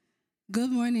Good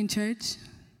morning, church.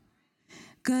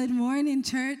 Good morning,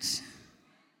 church.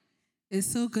 It's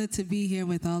so good to be here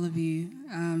with all of you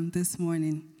this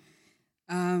morning.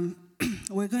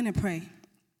 We're going to pray.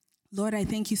 Lord, I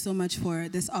thank you so much for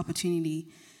this opportunity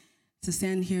to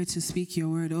stand here to speak your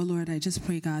word. Oh, Lord, I just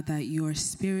pray, God, that your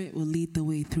spirit will lead the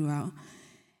way throughout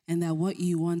and that what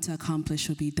you want to accomplish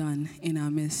will be done in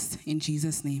our midst. In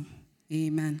Jesus' name,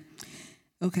 amen.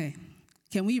 Okay,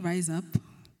 can we rise up?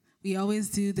 We always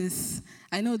do this.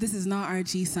 I know this is not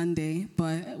RG Sunday,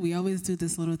 but we always do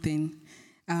this little thing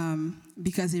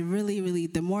because it really,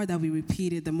 the more that we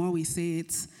repeat it, the more we say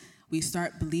it, we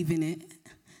start believing it,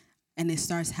 and it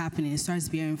starts happening. It starts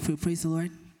bearing fruit. Praise the Lord.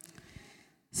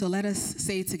 So let us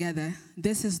say it together.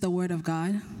 This is the word of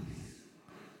God.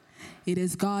 It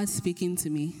is God speaking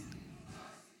to me.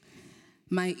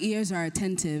 My ears are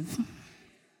attentive.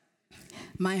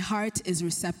 My heart is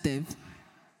receptive.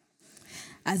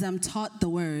 As I'm taught the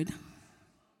word,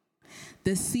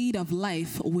 the seed of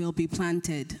life will be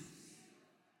planted.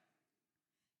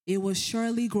 It will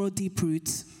surely grow deep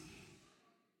roots,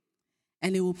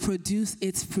 and it will produce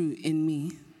its fruit in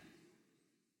me.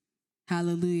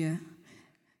 Hallelujah.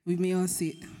 We may all see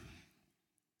it.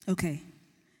 Okay.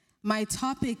 My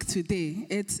topic today,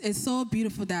 it's so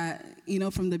beautiful that,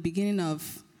 from the beginning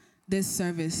of this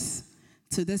service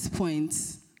to this point,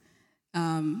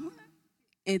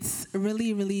 it's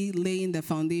really laying the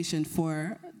foundation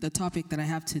for the topic that I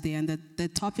have today. And the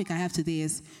topic I have today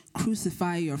is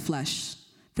Crucify your flesh.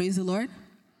 Praise the Lord.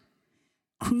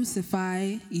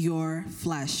 Crucify your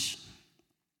flesh.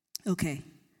 Okay.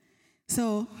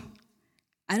 So,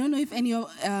 I don't know if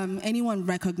anyone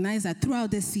recognized that throughout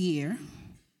this year,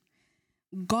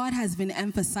 God has been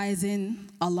emphasizing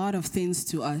a lot of things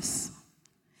to us.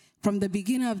 From the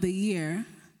beginning of the year,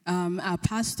 our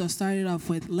pastor started off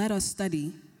with, let us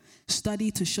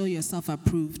study to show yourself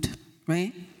approved,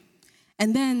 right?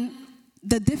 And then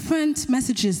the different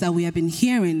messages that we have been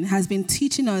hearing has been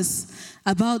teaching us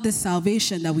about the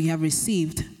salvation that we have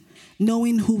received,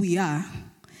 knowing who we are,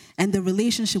 and the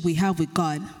relationship we have with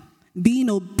God, being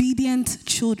obedient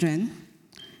children,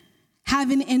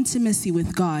 having intimacy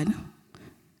with God,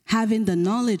 having the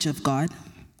knowledge of God.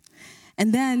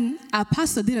 And then our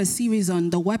pastor did a series on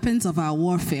the weapons of our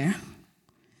warfare,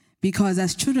 because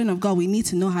as children of God, we need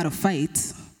to know how to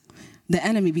fight the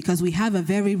enemy because we have a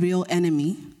very real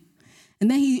enemy.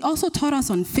 And then he also taught us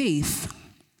on faith.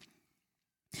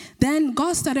 Then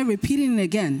God started repeating it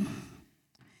again.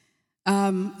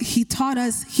 He taught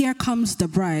us, here comes the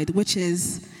bride, which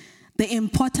is the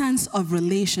importance of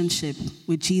relationship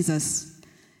with Jesus.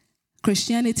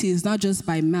 Christianity is not just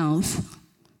by mouth.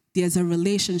 There's a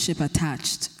relationship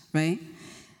attached, right?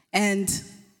 And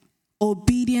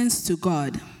obedience to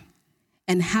God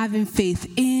and having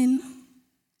faith in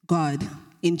God,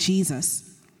 in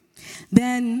Jesus.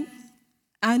 Then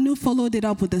Anu followed it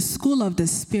up with the School of the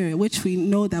Spirit, which we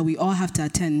know that we all have to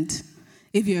attend.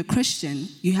 If you're a Christian,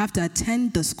 you have to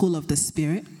attend the School of the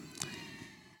Spirit.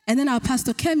 And then our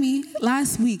Pastor Kemi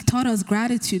last week taught us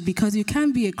gratitude, because you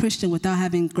can't be a Christian without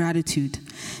having gratitude.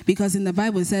 Because in the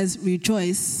Bible it says,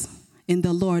 rejoice in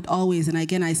the Lord always. And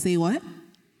again, I say what?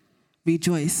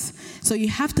 Rejoice. So you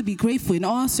have to be grateful in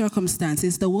all circumstances.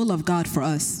 It's the will of God for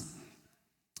us,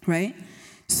 right?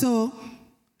 So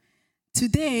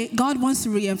today, God wants to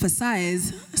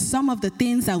reemphasize some of the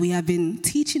things that we have been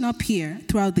teaching up here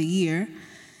throughout the year.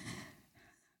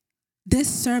 This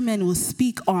sermon will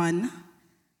speak on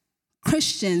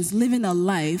Christians living a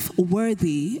life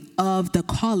worthy of the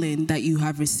calling that you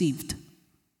have received.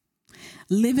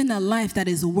 Living a life that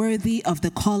is worthy of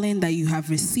the calling that you have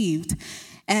received.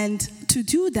 And to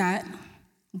do that,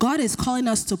 God is calling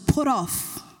us to put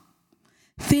off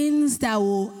things that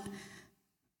will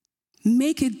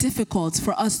make it difficult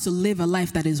for us to live a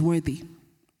life that is worthy.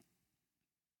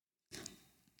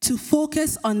 To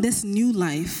focus on this new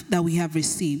life that we have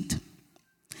received.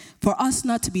 For us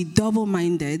not to be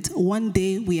double-minded. One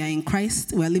day we are in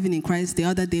Christ, we are living in Christ. The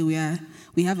other day we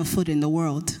have a foot in the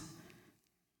world.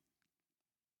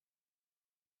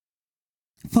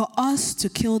 For us to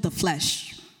kill the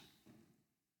flesh.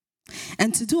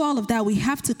 And to do all of that, we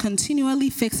have to continually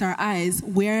fix our eyes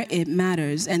where it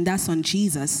matters, and that's on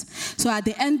Jesus. So at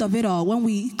the end of it all, when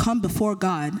we come before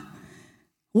God,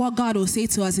 what God will say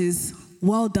to us is,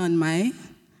 well done, my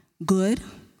good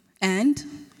and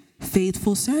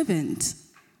faithful servant.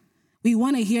 We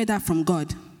want to hear that from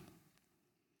God.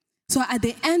 So at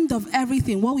the end of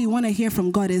everything, what we want to hear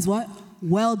from God is what?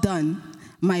 Well done,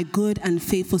 my good and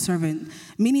faithful servant.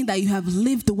 Meaning that you have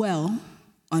lived well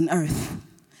on earth.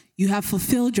 You have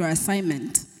fulfilled your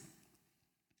assignment.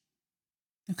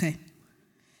 Okay.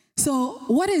 So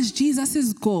what is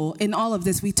Jesus' goal in all of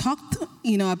this? We talked,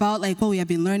 about like what we have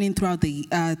been learning throughout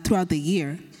the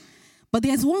year. But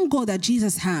there's one goal that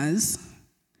Jesus has,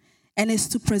 and it's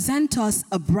to present us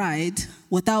a bride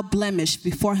without blemish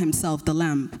before himself, the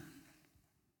Lamb.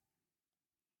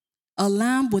 A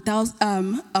lamb without,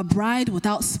 a bride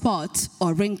without spot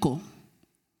or wrinkle,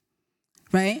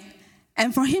 right?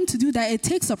 And for him to do that, it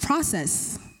takes a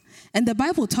process. And the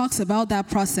Bible talks about that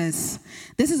process.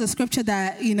 This is a scripture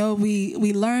that,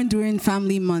 we learned during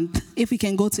Family Month. If we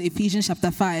can go to Ephesians chapter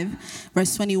 5,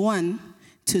 verse 21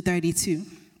 to 32.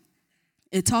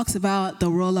 It talks about the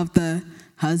role of the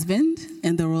husband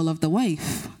and the role of the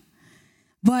wife.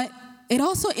 But it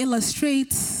also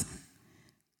illustrates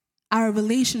our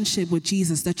relationship with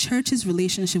Jesus, the church's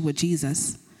relationship with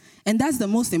Jesus. And that's the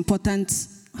most important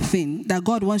thing that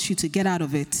God wants you to get out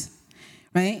of it,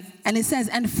 right? And it says,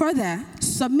 and further,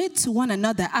 submit to one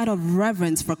another out of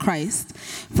reverence for Christ.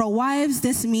 For wives,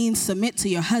 this means submit to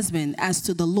your husband as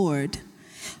to the Lord.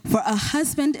 For a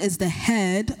husband is the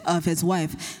head of his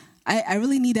wife. I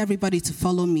really need everybody to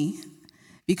follow me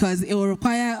because it will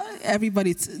require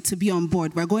everybody to be on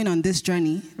board. We're going on this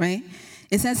journey, right?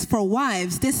 It says, for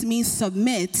wives, this means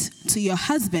submit to your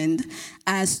husband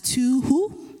as to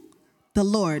who? The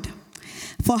Lord.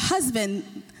 For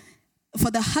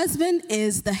the husband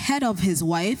is the head of his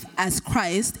wife, as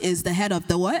Christ is the head of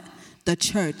the what? The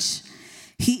church.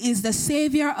 He is the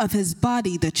savior of his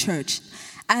body, the church.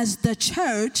 As the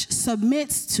church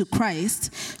submits to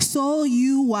Christ, so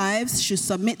you wives should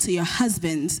submit to your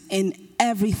husbands in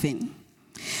everything.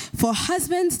 For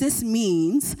husbands, this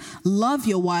means love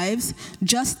your wives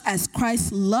just as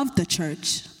Christ loved the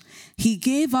church. He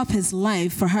gave up his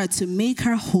life for her to make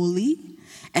her holy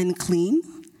and clean,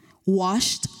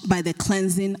 washed by the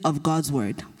cleansing of God's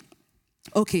word.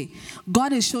 Okay,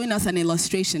 God is showing us an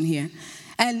illustration here.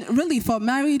 And really, for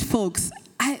married folks,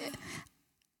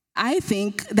 I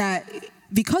think that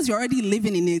because you're already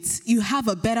living in it, you have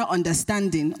a better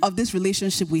understanding of this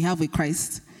relationship we have with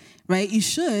Christ, right? You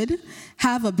should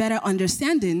have a better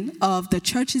understanding of the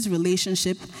church's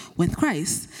relationship with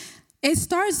Christ. It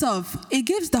starts off, it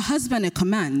gives the husband a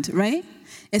command, right?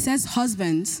 It says,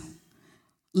 husbands,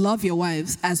 love your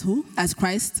wives as who? As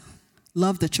Christ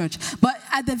loved the church. But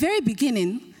at the very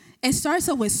beginning, it starts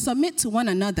off with submit to one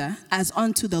another as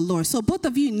unto the Lord. So both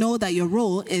of you know that your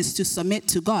role is to submit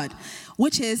to God,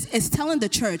 which is telling the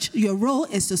church your role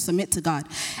is to submit to God.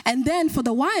 And then for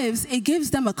the wives, it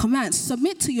gives them a command,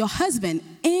 submit to your husband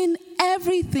in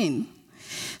everything.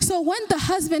 So when the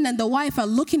husband and the wife are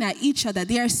looking at each other,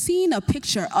 they are seeing a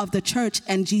picture of the church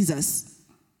and Jesus.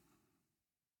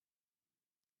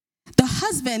 The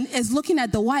husband is looking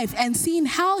at the wife and seeing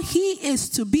how he is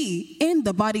to be in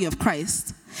the body of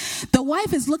Christ. The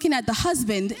wife is looking at the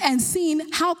husband and seeing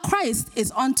how Christ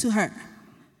is unto her,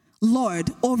 Lord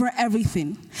over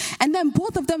everything. And then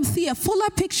both of them see a fuller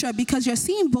picture because you're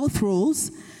seeing both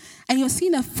roles and you're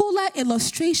seeing a fuller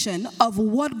illustration of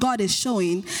what God is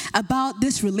showing about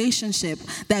this relationship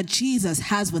that Jesus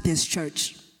has with his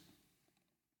church.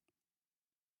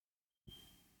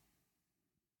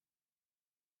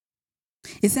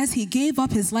 It says he gave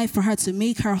up his life for her to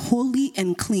make her holy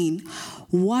and clean,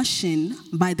 washing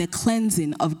by the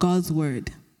cleansing of God's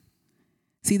word.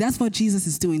 See, that's what Jesus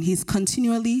is doing. He's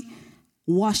continually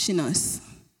washing us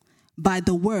by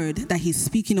the word that he's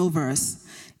speaking over us.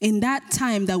 In that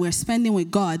time that we're spending with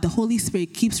God, the Holy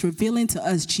Spirit keeps revealing to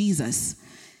us Jesus,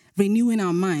 renewing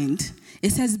our mind.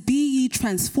 It says, be ye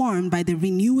transformed by the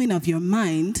renewing of your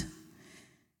mind.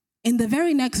 In the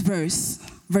very next verse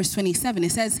 27,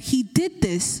 it says, he did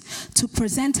this to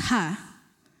present her.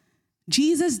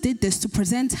 Jesus did this to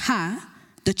present her,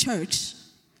 the church,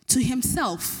 to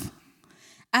himself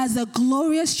as a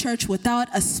glorious church without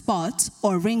a spot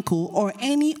or wrinkle or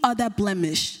any other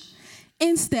blemish.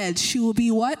 Instead, she will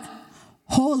be what?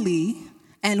 Holy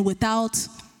and without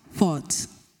fault.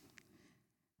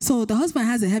 So the husband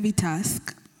has a heavy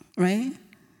task, right?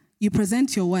 You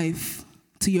present your wife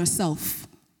to yourself.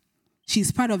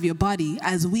 She's part of your body,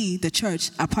 as we, the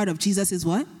church, are part of Jesus'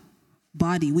 what?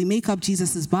 Body. We make up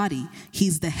Jesus' body.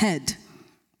 He's the head.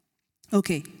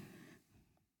 Okay.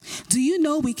 Do you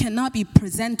know we cannot be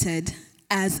presented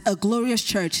as a glorious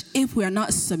church if we are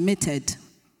not submitted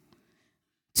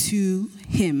to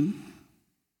him?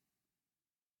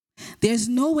 There's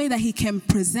no way that he can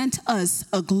present us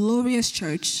a glorious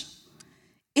church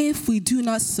if we do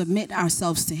not submit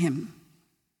ourselves to him.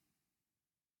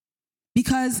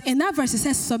 Because in that verse it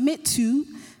says submit to,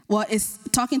 well, it's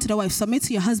talking to the wife, submit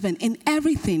to your husband in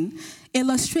everything,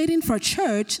 illustrating for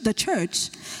the church,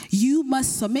 you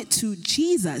must submit to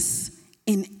Jesus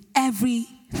in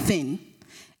everything.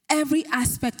 every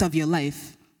aspect of your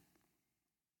life.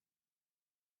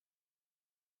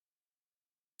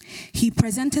 He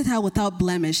presented her without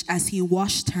blemish as he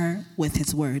washed her with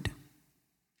his word.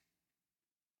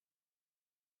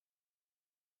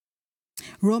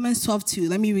 Romans 12:2,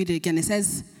 let me read it again. It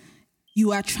says,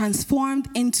 you are transformed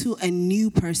into a new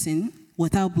person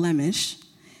without blemish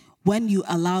when you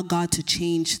allow God to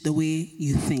change the way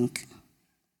you think.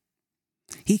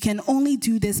 He can only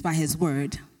do this by his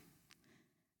word.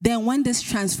 Then when this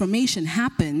transformation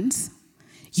happens,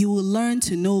 you will learn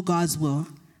to know God's will.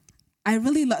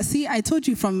 I told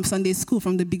you from Sunday school,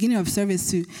 from the beginning of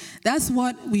service too, that's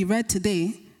what we read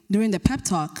today during the pep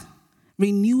talk,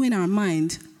 renewing our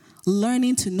mind,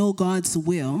 learning to know God's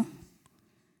will,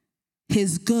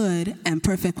 his good and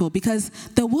perfect will, because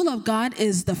the will of God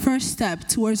is the first step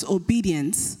towards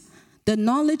obedience. The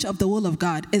knowledge of the will of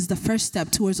God is the first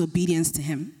step towards obedience to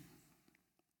him.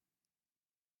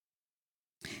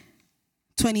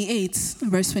 28,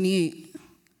 verse 28,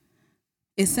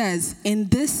 it says, in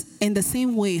the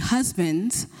same way,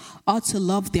 husbands ought to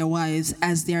love their wives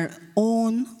as they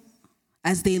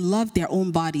love their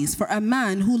own bodies. For a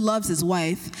man who loves his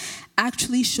wife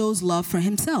actually shows love for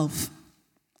himself.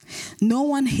 No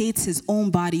one hates his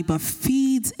own body, but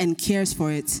feeds and cares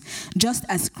for it, just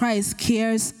as Christ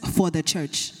cares for the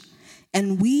church.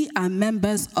 And we are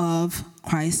members of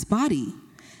Christ's body.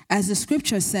 As the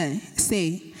scriptures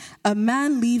say, a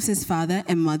man leaves his father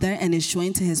and mother and is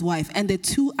joined to his wife, and the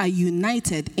two are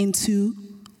united into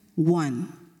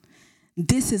one.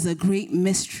 This is a great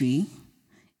mystery,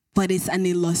 but it's an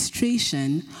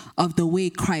illustration of the way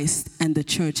Christ and the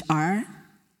church are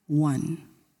one.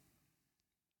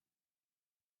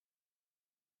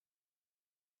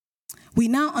 We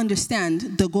now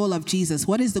understand the goal of Jesus.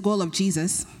 What is the goal of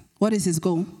Jesus? What is his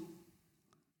goal?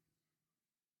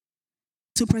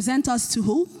 To present us to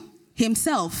who?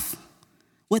 Himself,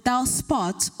 without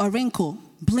spot or wrinkle,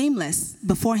 blameless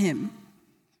before him.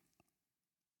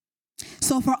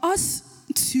 So for us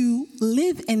to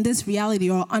live in this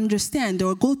reality or understand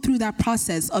or go through that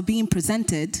process of being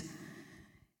presented,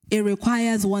 it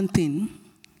requires one thing.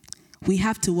 We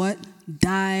have to what?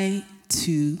 Die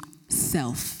to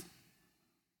self.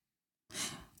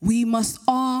 We must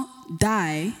all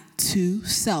die to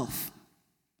self.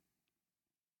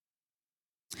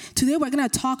 Today we're going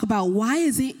to talk about why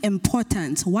is it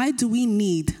important? Why do we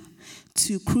need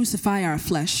to crucify our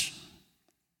flesh?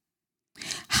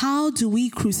 How do we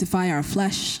crucify our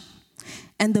flesh?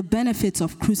 And the benefits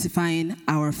of crucifying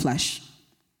our flesh.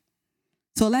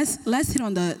 So let's hit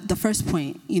on the first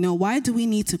point. Why do we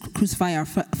need to crucify our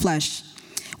flesh?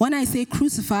 When I say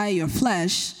crucify your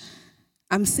flesh,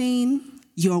 I'm saying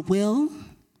your will,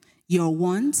 your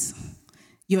wants,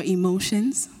 your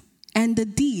emotions, and the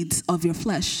deeds of your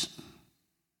flesh.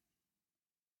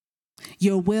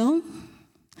 Your will,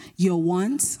 your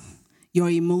wants, your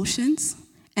emotions,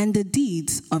 and the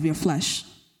deeds of your flesh.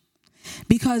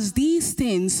 Because these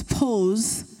things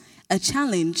pose a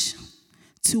challenge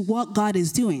to what God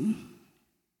is doing.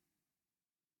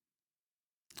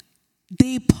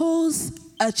 They pose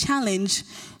a challenge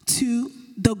to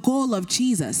the goal of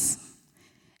Jesus.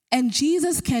 And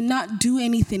Jesus cannot do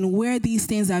anything where these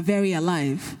things are very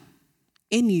alive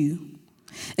in you.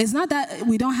 It's not that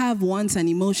we don't have wants and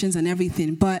emotions and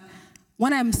everything, but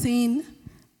when I'm saying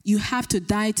you have to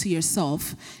die to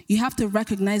yourself, you have to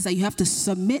recognize that you have to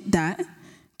submit that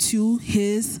to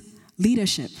his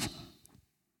leadership.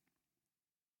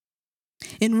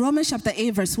 In Romans chapter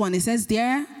 8, verse 1, it says,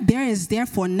 there is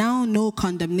therefore now no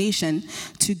condemnation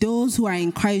to those who are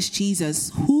in Christ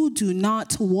Jesus, who do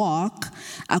not walk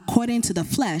according to the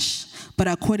flesh, but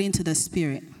according to the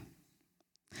Spirit.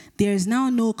 There is now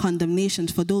no condemnation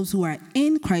for those who are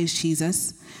in Christ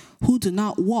Jesus, who do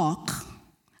not walk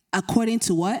according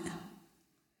to what?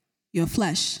 Your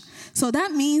flesh. So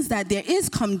that means that there is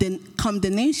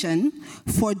condemnation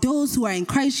for those who are in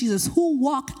Christ Jesus, who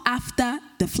walk after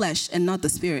the flesh and not the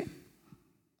Spirit.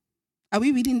 Are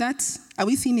we reading that? Are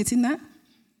we seeing it in that?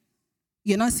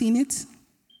 You're not seeing it?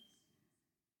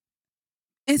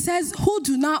 It says, who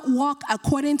do not walk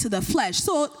according to the flesh.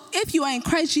 So if you are in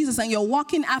Christ Jesus and you're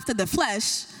walking after the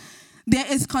flesh, there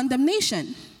is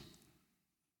condemnation.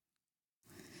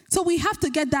 So we have to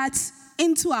get that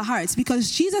into our hearts,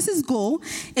 because Jesus' goal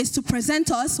is to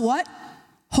present us what?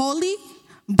 Holy,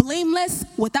 blameless,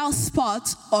 without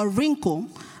spot or wrinkle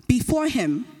before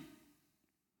him.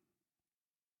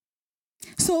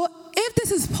 So if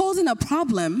this is posing a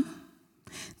problem,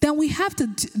 then we have to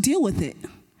deal with it,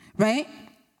 right?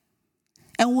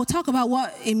 And we'll talk about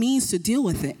what it means to deal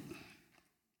with it.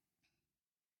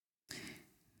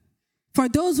 For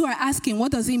those who are asking,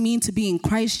 what does it mean to be in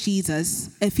Christ Jesus?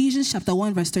 Ephesians chapter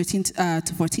 1, verse 13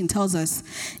 to 14 tells us,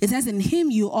 it says, in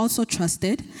him you also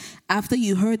trusted, after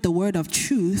you heard the word of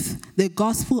truth, the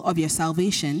gospel of your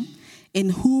salvation, in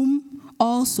whom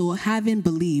also, having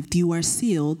believed, you were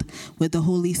sealed with the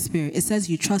Holy Spirit. It says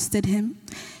you trusted him.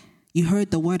 You heard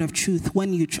the word of truth.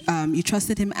 When you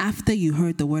trusted him after you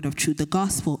heard the word of truth, the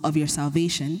gospel of your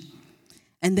salvation.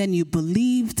 And then you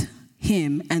believed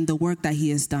him and the work that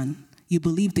he has done. You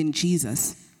believed in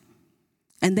Jesus.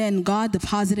 And then God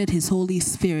deposited his Holy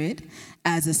Spirit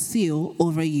as a seal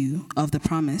over you of the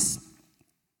promise.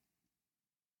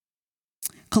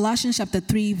 Colossians chapter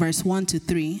 3, verse 1 to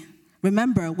 3.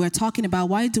 Remember, we're talking about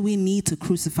why do we need to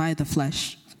crucify the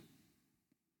flesh?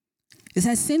 It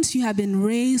says, since you have been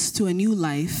raised to a new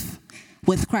life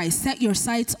with Christ, set your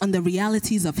sights on the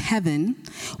realities of heaven,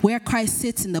 where Christ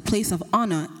sits in the place of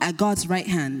honor at God's right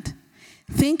hand.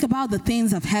 Think about the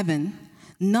things of heaven,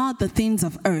 not the things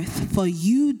of earth, for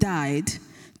you died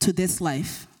to this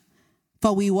life.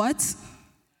 For we what?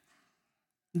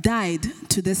 Died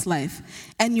to this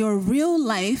life. And your real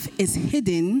life is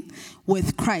hidden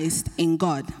with Christ in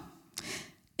God.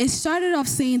 It started off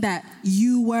saying that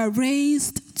you were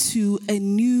raised to a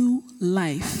new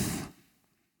life.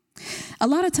 A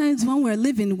lot of times when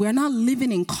we're not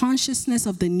living in consciousness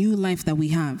of the new life that we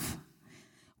have.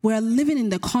 We're living in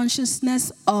the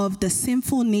consciousness of the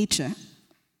sinful nature.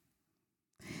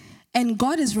 And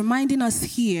God is reminding us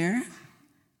here,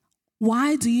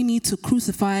 why do you need to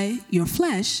crucify your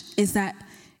flesh? Is that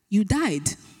you died.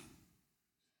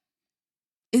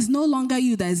 It's no longer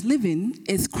you that is living,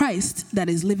 it's Christ that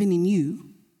is living in you.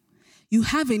 You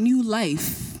have a new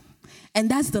life, and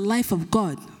that's the life of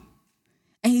God.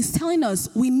 And he's telling us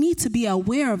we need to be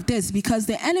aware of this because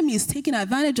the enemy is taking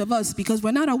advantage of us because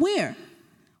we're not aware.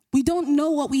 We don't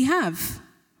know what we have.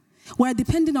 We're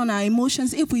dependent on our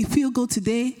emotions. If we feel good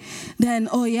today, then,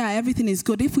 oh yeah, everything is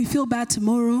good. If we feel bad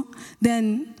tomorrow,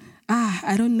 then,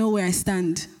 I don't know where I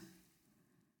stand.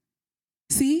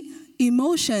 See,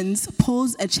 emotions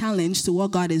pose a challenge to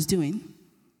what God is doing.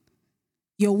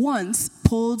 Your wants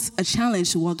pose a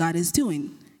challenge to what God is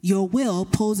doing. Your will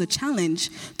pose a challenge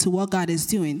to what God is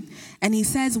doing. And he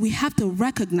says we have to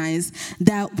recognize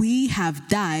that we have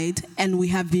died and we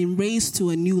have been raised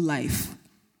to a new life.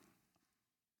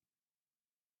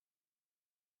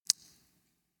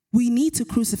 We need to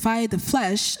crucify the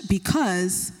flesh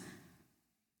because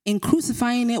in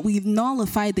crucifying it, we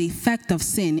nullify the effect of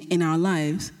sin in our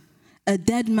lives. A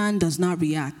dead man does not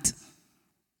react.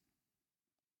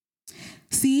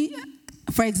 See,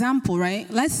 for example, right?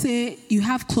 Let's say you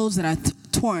have clothes that are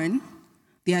torn,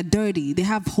 they are dirty, they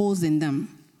have holes in them.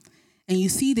 And you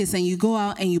see this and you go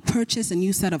out and you purchase a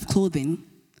new set of clothing.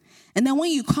 And then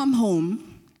when you come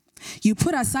home, you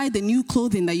put aside the new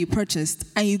clothing that you purchased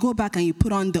and you go back and you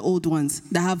put on the old ones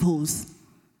that have holes.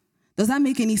 Does that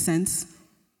make any sense?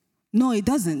 No, it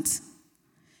doesn't.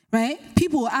 Right?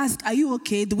 People will ask, are you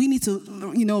okay? Do we need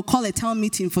to, call a town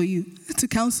meeting for you to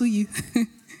counsel you?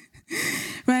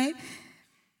 Right?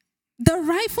 The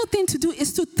rightful thing to do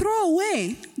is to throw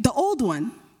away the old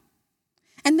one.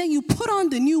 And then you put on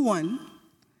the new one.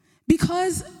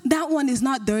 Because that one is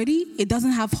not dirty, it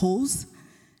doesn't have holes,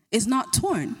 it's not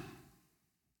torn.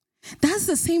 That's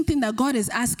the same thing that God is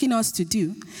asking us to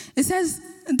do. It says,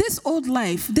 this old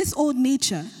life, this old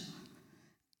nature,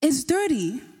 is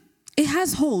dirty. It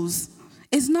has holes.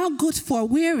 It's not good for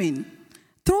wearing.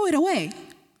 Throw it away.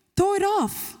 Throw it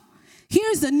off.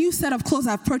 Here's the new set of clothes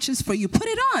I've purchased for you. Put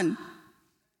it on.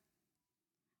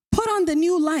 Put on the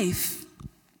new life.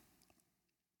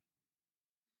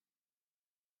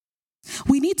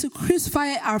 We need to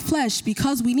crucify our flesh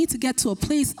because we need to get to a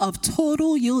place of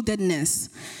total yieldedness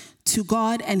to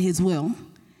God and his will.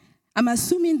 I'm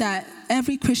assuming that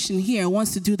every Christian here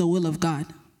wants to do the will of God,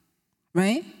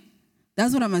 right?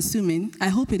 That's what I'm assuming. I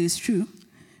hope it is true,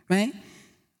 right?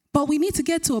 But we need to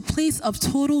get to a place of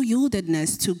total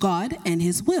yieldedness to God and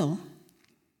his will.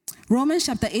 Romans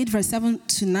chapter 8, verse 7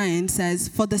 to 9 says,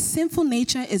 for the sinful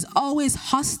nature is always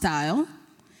hostile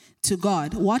to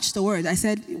God. Watch the word. I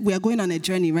said we are going on a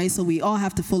journey, right? So we all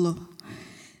have to follow.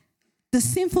 The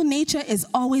sinful nature is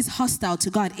always hostile to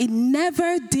God. It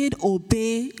never did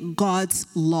obey God's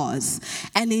laws,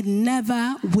 and it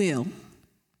never will.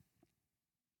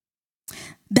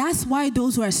 That's why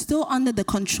those who are still under the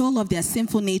control of their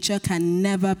sinful nature can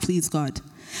never please God.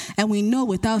 And we know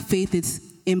without faith it's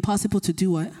impossible to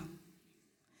do what?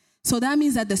 So that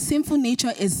means that the sinful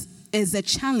nature is a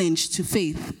challenge to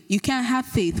faith. You can't have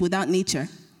faith without nature.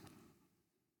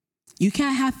 You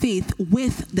can't have faith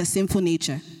with the sinful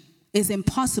nature. It's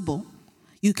impossible.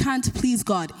 You can't please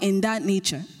God in that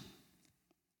nature.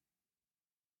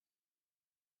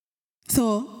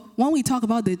 So when we talk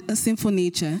about the sinful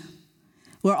nature,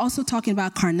 we're also talking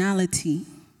about carnality,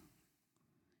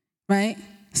 right?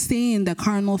 Staying in the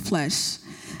carnal flesh.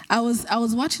 I was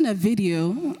watching a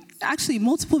video, actually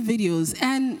multiple videos,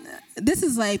 and this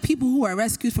is like people who were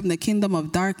rescued from the kingdom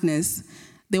of darkness.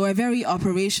 They were very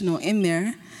operational in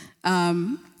there,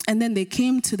 and then they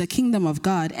came to the kingdom of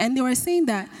God, and they were saying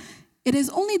that it is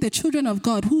only the children of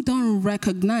God who don't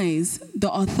recognize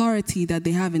the authority that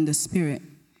they have in the Spirit.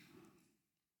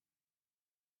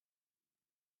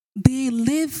 They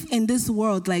live in this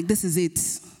world like this is it.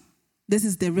 This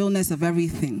is the realness of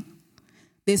everything.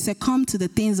 They succumb to the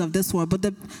things of this world. But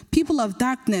the people of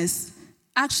darkness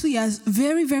actually are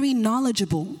very, very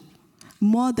knowledgeable,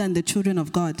 more than the children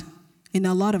of God in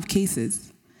a lot of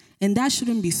cases. And that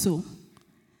shouldn't be so.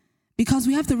 Because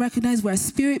we have to recognize we're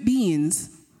spirit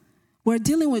beings. We're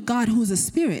dealing with God who's a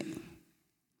spirit.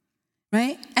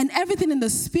 Right? And everything in the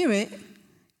spirit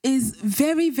is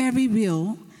very, very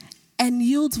real and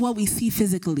yields what we see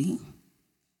physically.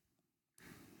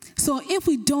 So if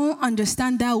we don't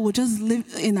understand that, we'll just live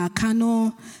in our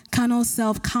carnal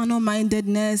self,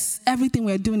 carnal-mindedness. Everything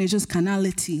we're doing is just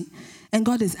carnality. And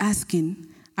God is asking,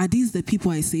 are these the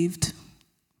people I saved?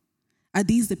 Are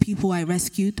these the people I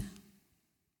rescued?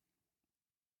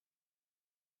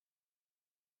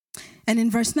 And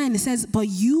in verse 9, it says, but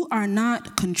you are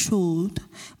not controlled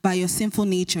by your sinful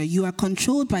nature. You are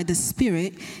controlled by the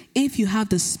Spirit if you have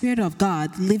the Spirit of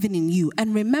God living in you.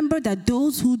 And remember that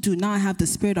those who do not have the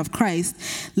Spirit of Christ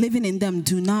living in them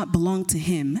do not belong to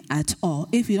him at all.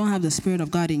 If you don't have the Spirit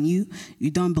of God in you, you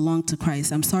don't belong to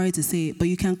Christ. I'm sorry to say it, but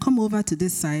you can come over to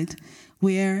this side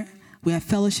where we are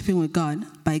fellowshipping with God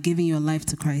by giving your life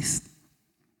to Christ.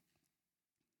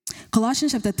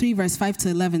 Colossians chapter 3, verse 5 to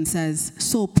 11 says,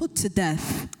 so put to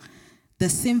death the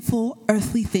sinful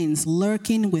earthly things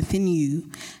lurking within you.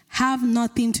 Have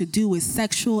nothing to do with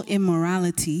sexual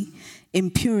immorality,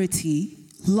 impurity,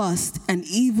 lust, and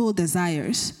evil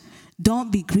desires. Don't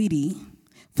be greedy,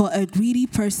 for a greedy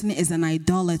person is an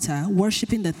idolater,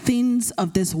 worshiping the things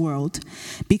of this world.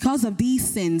 Because of these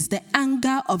sins, the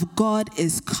anger of God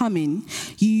is coming.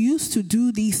 You used to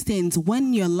do these things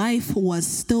when your life was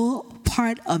still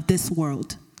part of this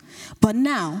world. But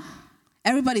now,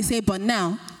 everybody say, but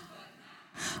now.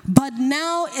 But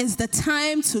now is the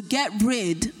time to get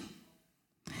rid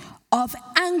of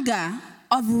anger,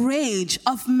 of rage,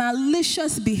 of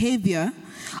malicious behavior,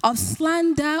 of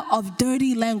slander, of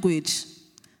dirty language.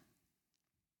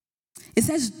 It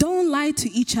says, don't lie to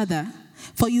each other,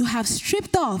 for you have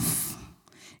stripped off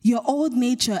your old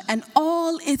nature and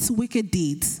all its wicked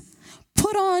deeds.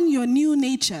 Put on your new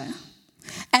nature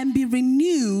and be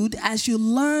renewed as you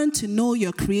learn to know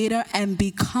your Creator and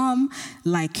become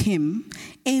like him.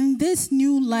 In this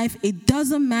new life, it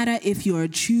doesn't matter if you're a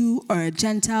Jew or a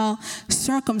Gentile,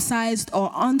 circumcised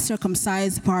or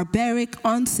uncircumcised, barbaric,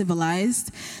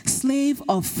 uncivilized, slave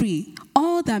or free.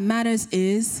 All that matters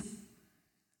is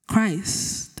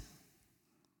Christ.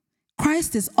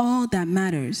 Christ is all that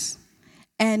matters,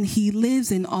 and he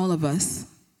lives in all of us.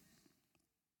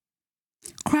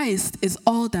 Christ is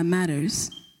all that matters,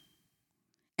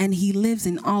 and he lives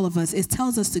in all of us. It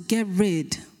tells us to get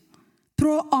rid,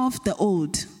 throw off the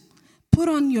old, put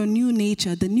on your new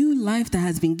nature, the new life that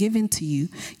has been given to you.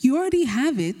 You already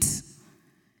have it.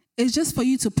 It's just for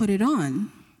you to put it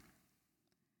on.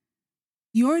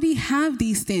 You already have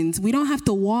these things. We don't have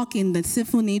to walk in the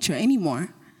sinful nature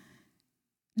anymore.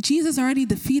 Jesus already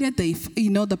defeated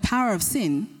the power of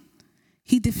sin.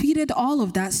 He defeated all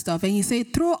of that stuff. And he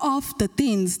said, throw off the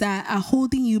things that are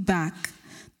holding you back,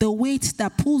 the weight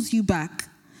that pulls you back.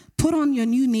 Put on your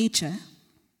new nature.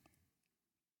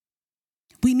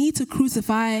 We need to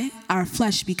crucify our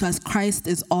flesh because Christ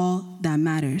is all that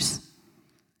matters.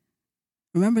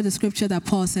 Remember the scripture that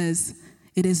Paul says,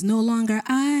 it is no longer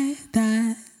I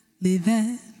that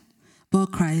liveth, but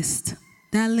Christ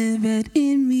that liveth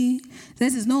in me.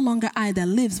 This is no longer I that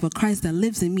lives, but Christ that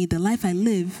lives in me. The life I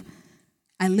live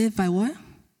by what?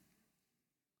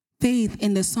 Faith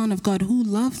in the Son of God who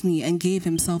loves me and gave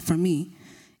himself for me.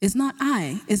 It's not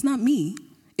I, it's not me,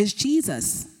 it's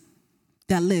Jesus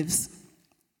that lives.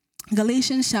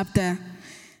 Galatians chapter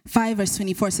 5 verse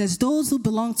 24 says, those who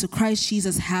belong to Christ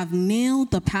Jesus have nailed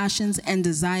the passions and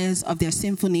desires of their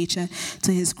sinful nature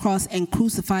to his cross and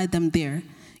crucified them there.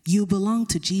 You belong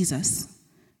to Jesus.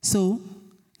 So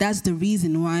that's the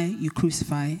reason why you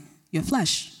crucify your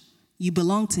flesh. You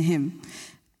belong to him.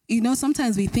 You know,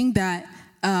 sometimes we think that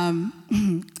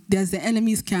there's the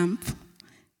enemy's camp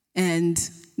and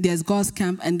there's God's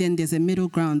camp and then there's a middle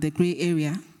ground, the gray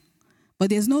area. But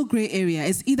there's no gray area.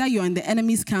 It's either you're in the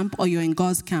enemy's camp or you're in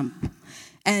God's camp.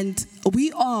 And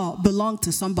we all belong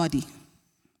to somebody.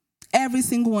 Every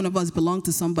single one of us belong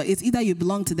to somebody. It's either you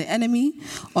belong to the enemy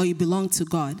or you belong to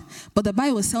God. But the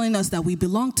Bible is telling us that we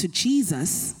belong to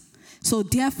Jesus. So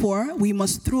therefore, we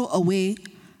must throw away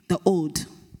the old.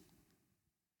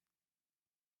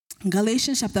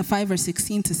 Galatians chapter 5, verse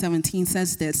 16 to 17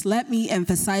 says this. Let me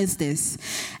emphasize this.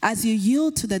 As you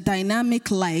yield to the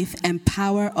dynamic life and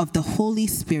power of the Holy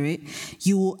Spirit,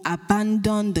 you will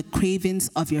abandon the cravings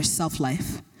of your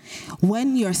self-life.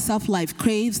 When your self-life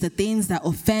craves the things that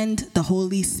offend the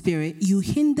Holy Spirit, you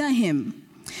hinder him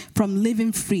from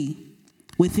living free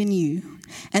within you.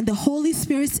 And the Holy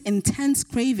Spirit's intense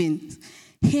cravings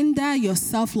hinder your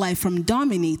self-life from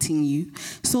dominating you.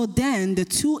 So then the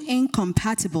two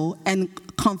incompatible and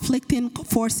conflicting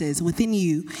forces within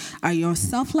you are your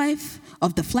self-life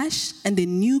of the flesh and the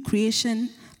new creation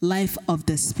life of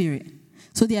the Spirit.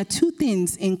 So there are two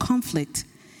things in conflict.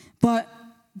 But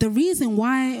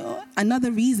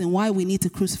another reason why we need to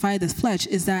crucify this flesh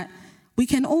is that we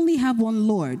can only have one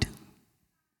Lord,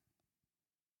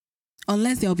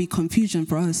 unless there will be confusion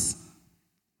for us.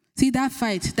 See, that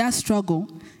fight, that struggle,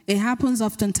 it happens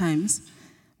oftentimes,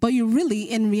 but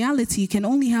in reality, you can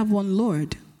only have one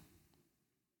Lord.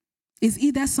 It's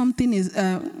either something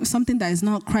that is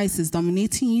not Christ is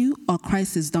dominating you, or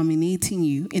Christ is dominating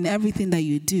you in everything that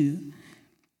you do.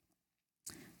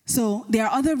 So there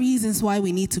are other reasons why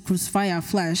we need to crucify our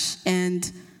flesh,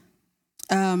 and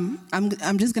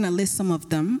I'm just going to list some of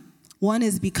them. One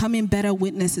is becoming better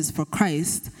witnesses for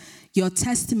Christ. Your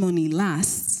testimony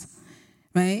lasts,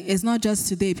 right? It's not just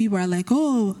today. People are like,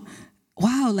 oh,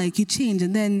 wow, like you changed,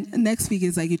 and then next week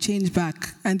is like you change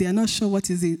back, and they are not sure what's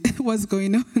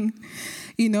going on.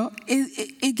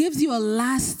 It gives you a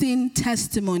lasting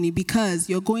testimony because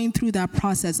you're going through that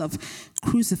process of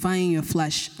crucifying your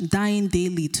flesh, dying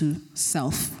daily to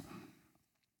self.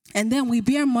 And then we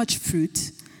bear much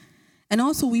fruit. And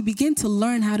also we begin to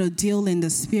learn how to deal in the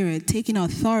Spirit, taking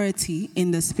authority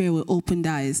in the Spirit with opened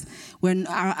eyes. When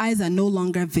our eyes are no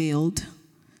longer veiled,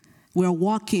 we're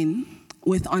walking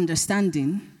with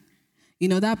understanding.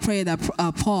 That prayer that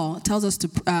Paul tells us to,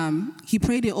 he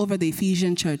prayed it over the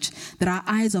Ephesian church, that our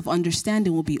eyes of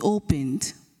understanding will be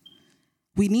opened.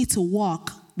 We need to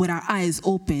walk with our eyes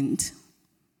opened,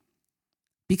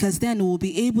 because then we'll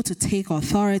be able to take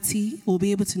authority, we'll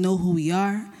be able to know who we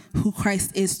are, who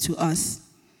Christ is to us.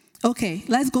 Okay,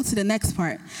 let's go to the next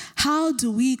part. How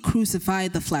do we crucify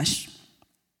the flesh?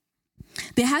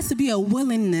 There has to be a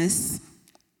willingness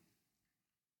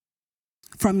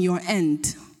from your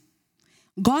end.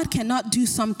 God cannot do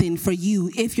something for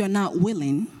you if you're not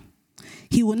willing.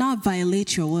 He will not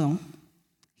violate your will.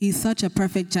 He's such a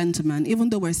perfect gentleman, even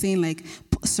though we're saying like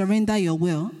surrender your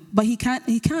will, but he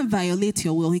can't violate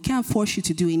your will. He can't force you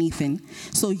to do anything.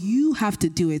 So you have to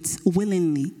do it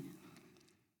willingly.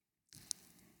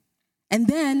 And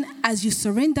then as you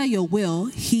surrender your will,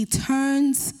 he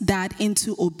turns that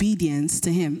into obedience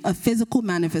to him. A physical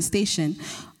manifestation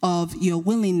of your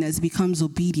willingness becomes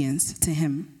obedience to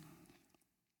him.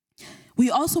 We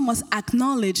also must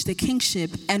acknowledge the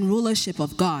kingship and rulership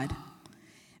of God.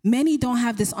 Many don't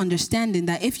have this understanding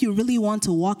that if you really want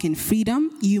to walk in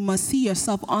freedom, you must see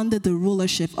yourself under the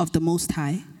rulership of the Most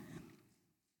High.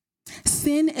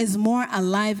 Sin is more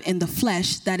alive in the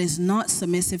flesh that is not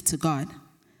submissive to God.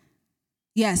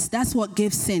 Yes, that's what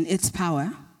gives sin its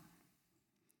power.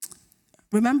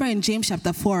 Remember in James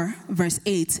chapter 4, verse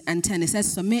 8 and 10, it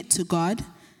says, submit to God,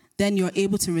 then you're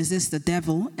able to resist the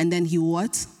devil, and then he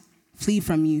what? Flee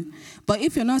from you. But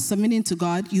if you're not submitting to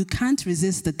God, you can't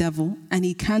resist the devil, and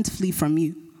he can't flee from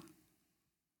you.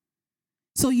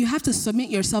 So you have to submit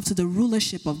yourself to the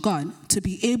rulership of God to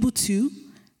be able to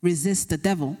resist the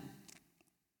devil.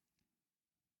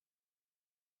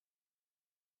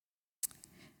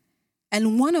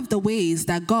 And one of the ways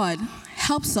that God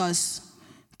helps us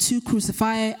to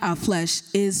crucify our flesh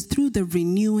is through the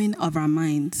renewing of our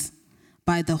minds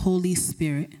by the Holy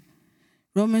Spirit.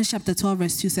 Romans chapter 12,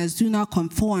 verse 2 says, do not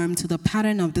conform to the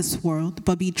pattern of this world,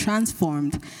 but be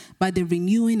transformed by the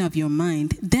renewing of your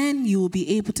mind. Then you will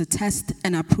be able to test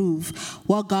and approve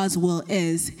what God's will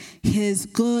is, his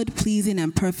good, pleasing,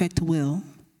 and perfect will.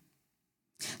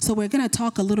 So we're going to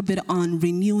talk a little bit on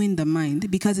renewing the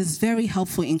mind, because it's very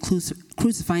helpful in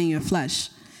crucifying your flesh.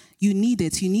 You need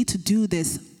it. You need to do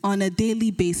this on a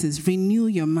daily basis. Renew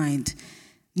your mind.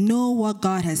 Know what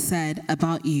God has said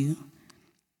about you.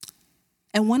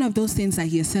 And one of those things that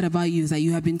he has said about you is that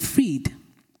you have been freed.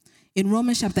 In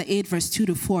Romans chapter 8, verse 2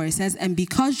 to 4, it says, and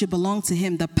because you belong to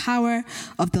him, the power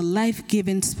of the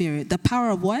life-giving Spirit, the power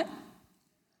of what?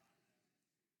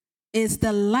 Is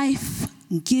the life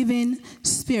life-giving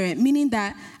spirit, meaning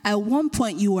that at one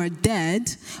point you were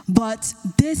dead, but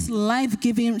this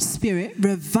life-giving spirit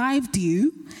revived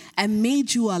you and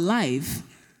made you alive.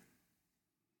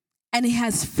 And it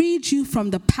has freed you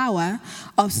from the power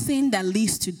of sin that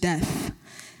leads to death.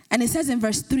 And it says in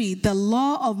verse 3, the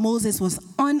law of Moses was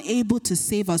unable to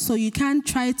save us. So you can't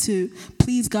try to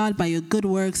please God by your good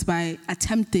works, by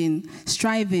attempting,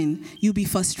 striving. You'll be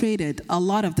frustrated a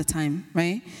lot of the time,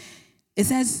 right? It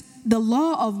says the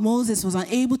law of Moses was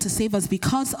unable to save us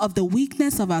because of the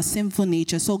weakness of our sinful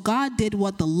nature. So God did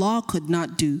what the law could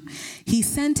not do. He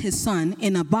sent his son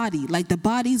in a body, like the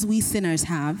bodies we sinners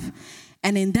have.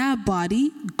 And in that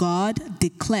body, God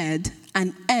declared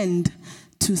an end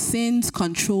to sin's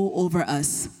control over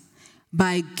us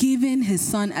by giving his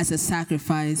son as a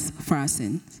sacrifice for our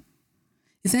sins.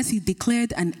 It says he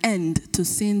declared an end to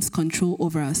sin's control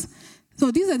over us. So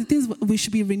these are the things we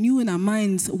should be renewing our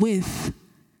minds with.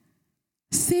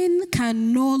 Sin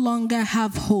can no longer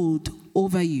have hold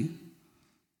over you.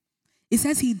 It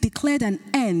says he declared an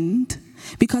end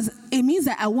because it means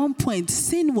that at one point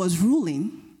sin was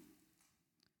ruling.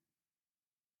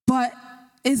 But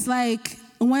it's like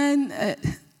when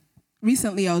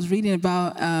recently I was reading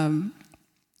about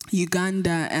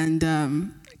Uganda and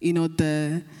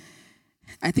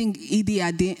I think Idi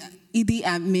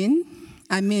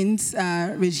Amin's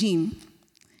regime,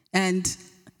 and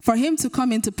for him to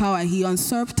come into power, he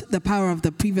usurped the power of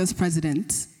the previous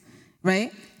president,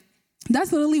 right?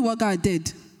 That's literally what God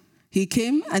did. He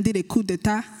came and did a coup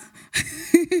d'etat,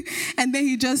 and then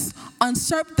he just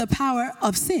usurped the power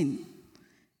of sin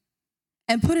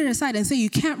and put it aside and say, you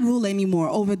can't rule anymore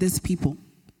over this people.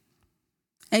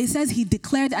 And he says he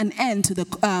declared an end to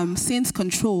the sin's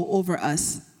control over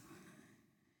us.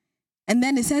 And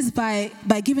then it says by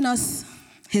giving us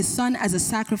his son as a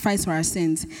sacrifice for our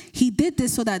sins, he did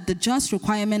this so that the just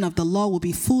requirement of the law will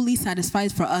be fully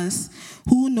satisfied for us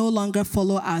who no longer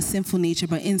follow our sinful nature,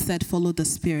 but instead follow the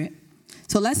Spirit.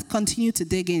 So let's continue to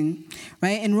dig in,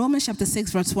 right? In Romans chapter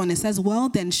 6, verse 1, it says, well,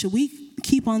 then, should we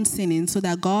keep on sinning so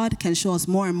that God can show us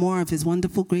more and more of his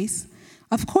wonderful grace?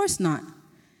 Of course not.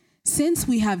 Since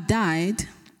we have died,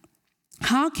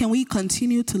 how can we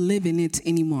continue to live in it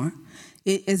anymore?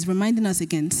 It is reminding us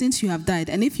again, since you have died.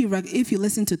 And if you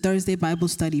listen to Thursday Bible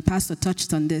study, Pastor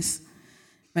touched on this,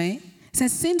 right? It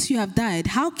says, since you have died,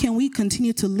 how can we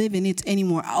continue to live in it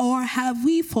anymore? Or have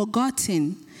we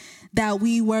forgotten that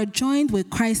we were joined with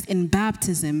Christ in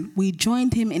baptism? We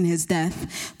joined him in his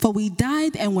death, for we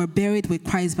died and were buried with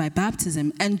Christ by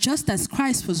baptism. And just as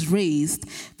Christ was raised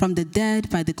from the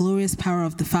dead by the glorious power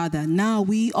of the Father, now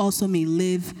we also may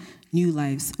live new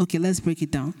lives. Okay, let's break it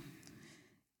down.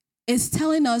 It's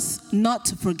telling us not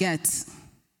to forget.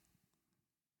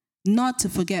 Not to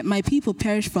forget. My people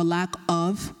perish for lack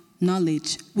of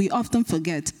knowledge. We often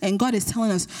forget. And God is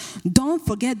telling us, don't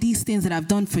forget these things that I've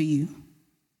done for you.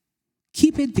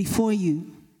 Keep it before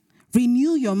you.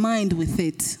 Renew your mind with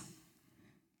it.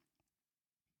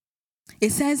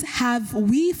 It says, have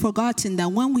we forgotten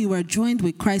that when we were joined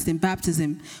with Christ in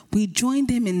baptism, we joined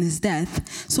him in his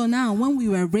death? So now, when we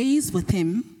were raised with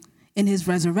him in his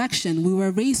resurrection, we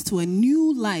were raised to a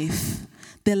new life,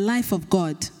 the life of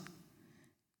God.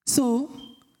 So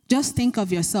just think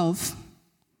of yourself.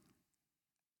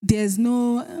 There's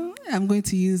no, I'm going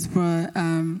to use Bro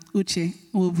Uche,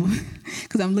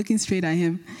 because I'm looking straight at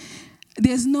him.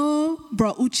 There's no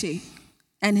Bro Uche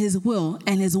and his will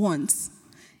and his wants.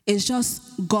 It's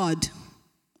just God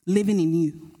living in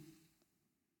you.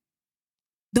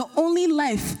 The only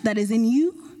life that is in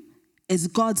you is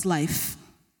God's life.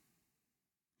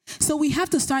 So we have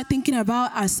to start thinking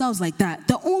about ourselves like that.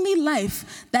 The only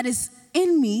life that is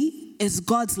in me is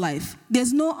God's life.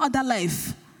 There's no other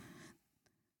life.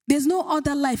 There's no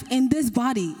other life in this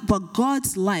body but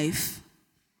God's life.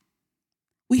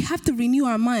 We have to renew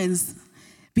our minds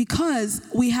because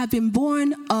we have been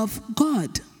born of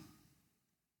God.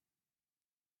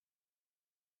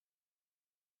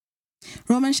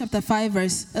 Romans chapter 5,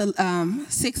 verse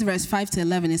 6, verse 5 to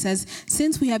 11, it says,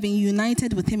 since we have been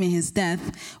united with him in his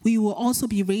death, we will also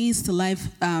be raised to life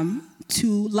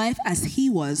as he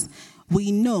was.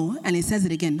 We know, and it says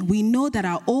it again, we know that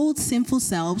our old sinful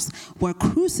selves were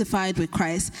crucified with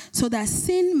Christ so that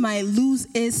sin might lose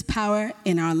its power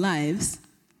in our lives.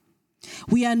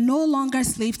 We are no longer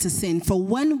slaves to sin, for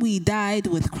when we died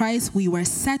with Christ, we were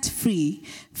set free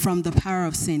from the power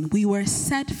of sin. We were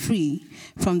set free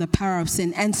from the power of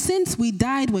sin. And since we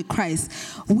died with Christ,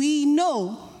 we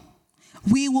know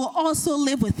we will also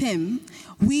live with him.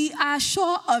 We are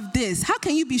sure of this. How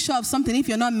can you be sure of something if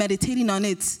you're not meditating on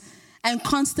it and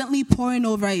constantly poring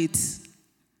over it?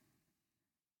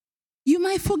 You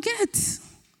might forget.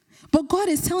 But God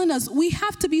is telling us we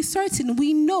have to be certain.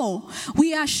 We know,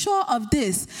 we are sure of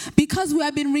this because we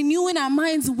have been renewing our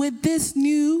minds with this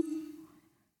new.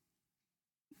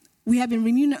 We have been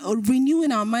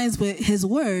renewing our minds with his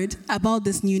word about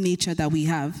this new nature that we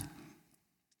have.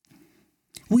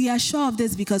 We are sure of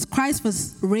this because Christ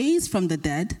was raised from the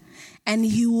dead and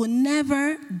he will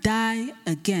never die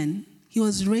again. He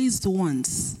was raised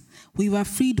once. We were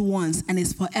freed once and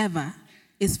it's forever.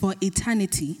 It's for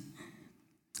eternity.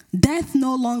 Death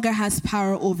no longer has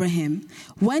power over him.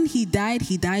 When he died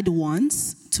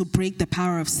once to break the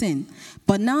power of sin.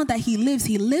 But now that he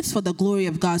lives for the glory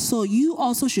of God. So you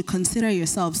also should consider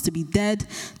yourselves to be dead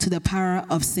to the power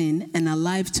of sin and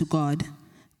alive to God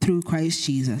through Christ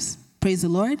Jesus. Praise the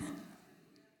Lord.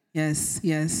 Yes,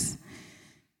 yes.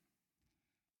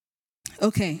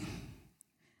 Okay.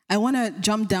 I want to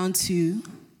jump down to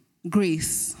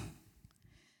grace.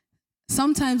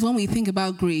 Sometimes when we think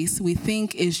about grace, we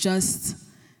think it's just,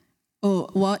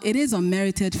 it is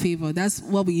unmerited favor. That's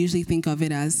what we usually think of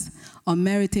it as,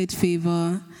 unmerited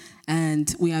favor,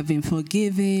 and we have been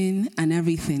forgiven and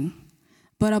everything.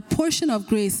 But a portion of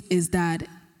grace is that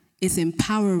it's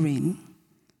empowering.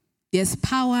 There's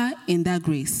power in that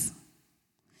grace,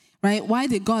 right? Why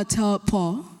did God tell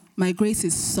Paul, my grace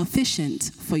is sufficient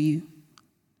for you?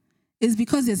 It's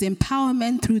because there's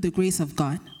empowerment through the grace of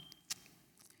God.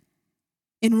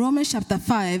 In Romans chapter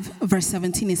 5, verse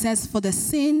 17, it says, for the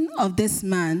sin of this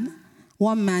man,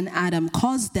 one man, Adam,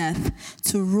 caused death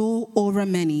to rule over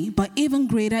many, but even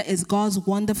greater is God's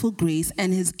wonderful grace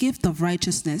and his gift of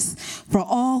righteousness. For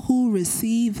all who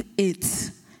receive it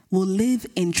will live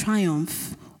in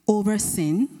triumph over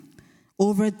sin,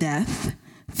 over death,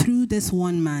 through this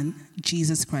one man,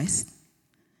 Jesus Christ.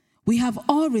 We have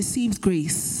all received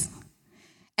grace.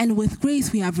 And with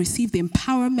grace, we have received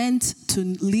empowerment to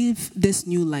live this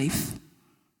new life.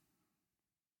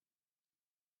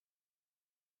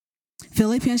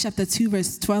 Philippians chapter 2,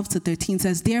 verse 12 to 13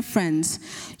 says, dear friends,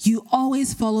 you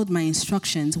always followed my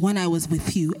instructions when I was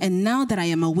with you. And now that I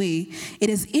am away, it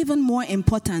is even more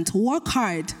important. Work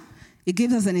hard. It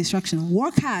gives us an instruction.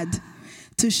 Work hard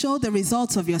to show the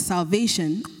results of your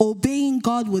salvation, obeying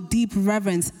God with deep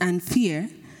reverence and fear.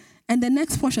 And the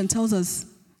next portion tells us,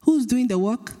 who's doing the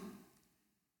work?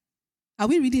 Are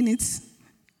we reading it?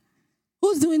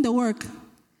 Who's doing the work?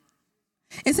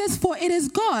 It says, for it is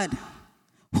God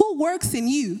who works in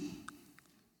you,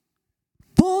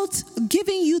 both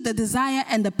giving you the desire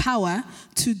and the power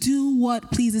to do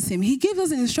what pleases him. He gives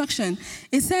us an instruction.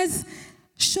 It says,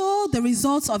 show the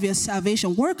results of your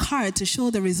salvation. Work hard to show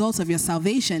the results of your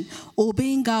salvation,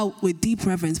 obeying God with deep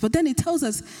reverence. But then it tells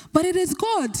us, but it is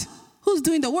God who's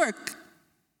doing the work.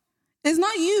 It's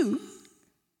not you.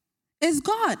 It's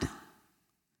God.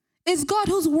 It's God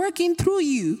who's working through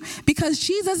you because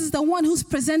Jesus is the one who's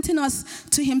presenting us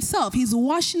to himself. He's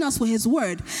washing us with his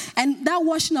word. And that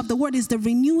washing of the word is the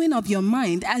renewing of your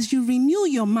mind. As you renew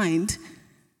your mind,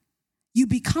 you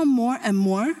become more and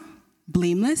more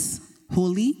blameless,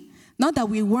 holy. Not that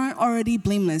we weren't already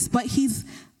blameless, but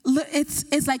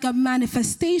it's like a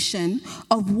manifestation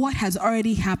of what has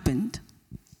already happened.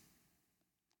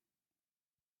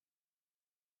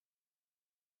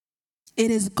 It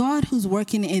is God who's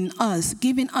working in us,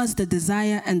 giving us the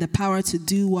desire and the power to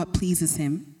do what pleases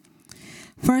him.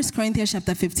 1 Corinthians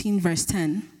chapter 15, verse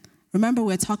 10. Remember,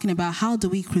 we're talking about how do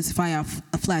we crucify our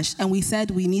flesh. And we said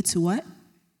we need to what?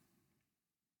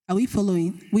 Are we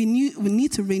following? We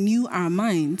need to renew our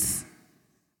minds.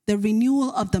 The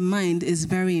renewal of the mind is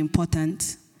very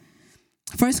important.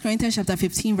 1 Corinthians chapter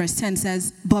 15, verse 10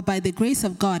 says, but by the grace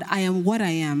of God, I am what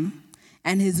I am.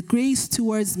 And his grace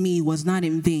towards me was not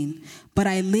in vain, but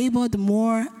I labored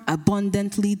more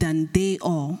abundantly than they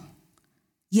all.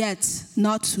 Yet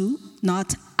not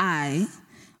I,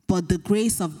 but the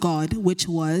grace of God which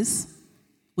was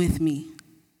with me.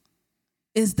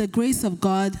 It's the grace of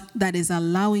God that is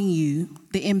allowing you,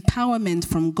 the empowerment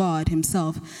from God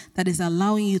himself, that is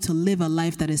allowing you to live a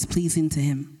life that is pleasing to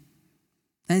him.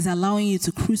 That is allowing you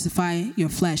to crucify your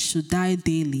flesh, to die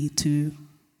daily to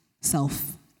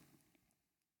self.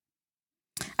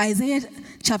 Isaiah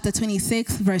chapter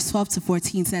 26, verse 12 to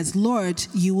 14 says, Lord,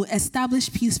 you will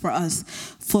establish peace for us,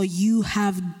 for you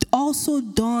have also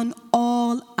done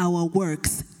all our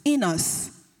works in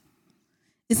us.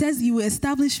 It says you will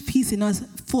establish peace in us,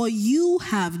 for you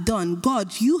have done,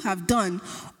 God, you have done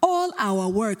all our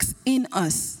works in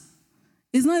us.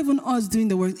 It's not even us doing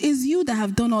the work. It's you that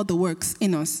have done all the works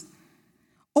in us.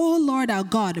 O Lord our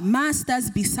God, masters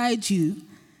beside you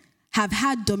have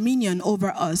had dominion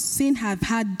over us. Sin have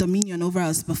had dominion over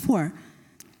us before.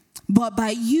 But by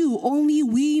you only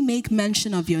we make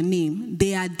mention of your name.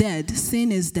 They are dead.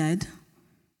 Sin is dead.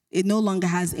 It no longer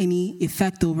has any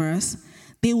effect over us.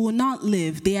 They will not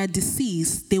live. They are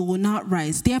deceased. They will not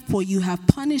rise. Therefore, you have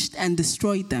punished and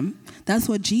destroyed them. That's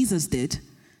what Jesus did,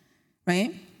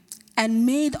 right? And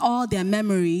made all their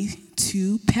memory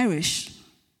to perish.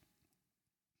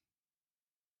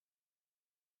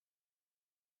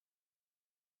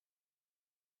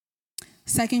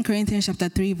 Second Corinthians chapter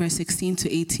 3, verse 16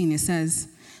 to 18, it says,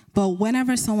 but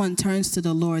whenever someone turns to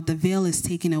the Lord, the veil is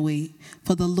taken away.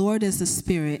 For the Lord is the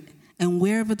Spirit, and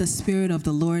wherever the Spirit of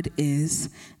the Lord is,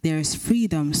 there is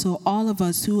freedom. So all of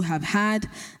us who have had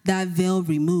that veil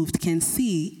removed can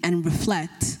see and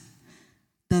reflect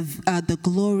the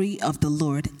glory of the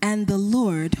Lord. And the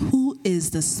Lord, who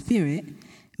is the Spirit,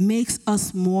 makes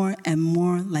us more and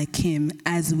more like him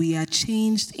as we are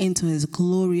changed into his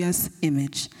glorious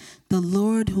image. The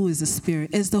Lord, who is the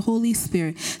Spirit, is the Holy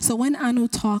Spirit. So when Anu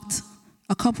talked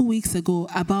a couple weeks ago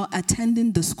about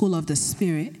attending the school of the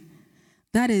Spirit,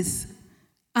 that is,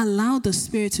 allow the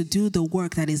Spirit to do the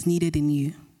work that is needed in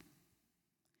you.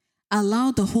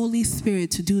 Allow the Holy Spirit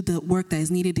to do the work that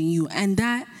is needed in you. And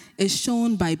that is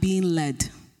shown by being led.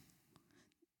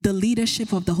 The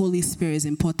leadership of the Holy Spirit is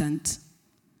important.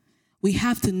 We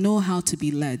have to know how to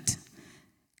be led.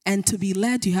 And to be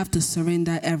led, you have to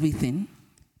surrender everything.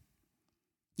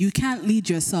 You can't lead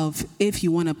yourself if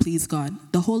you want to please God.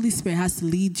 The Holy Spirit has to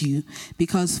lead you,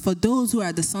 because for those who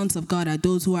are the sons of God are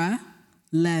those who are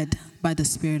led by the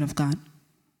Spirit of God.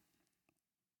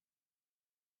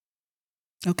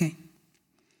 Okay.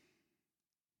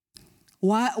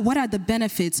 What are the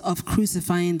benefits of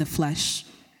crucifying the flesh?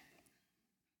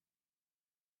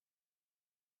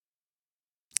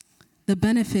 The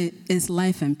benefit is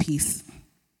life and peace.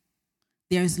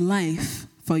 There's life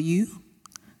for you,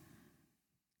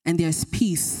 and there's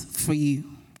peace for you.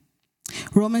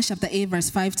 Romans chapter 8, verse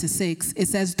 5 to 6, it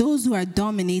says, those who are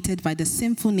dominated by the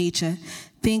sinful nature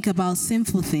think about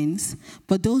sinful things,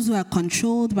 but those who are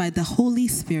controlled by the Holy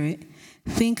Spirit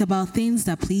think about things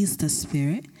that please the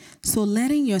Spirit. So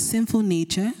letting your sinful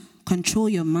nature control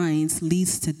your minds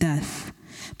leads to death,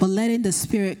 but letting the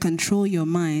Spirit control your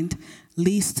mind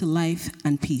leads to life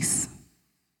and peace.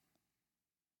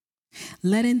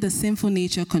 Letting the sinful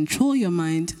nature control your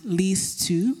mind leads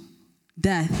to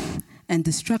death and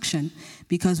destruction,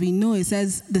 because we know it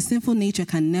says the sinful nature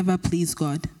can never please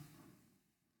God.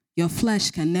 Your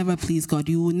flesh can never please God.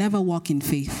 You will never walk in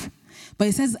faith. But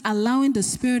it says allowing the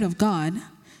Spirit of God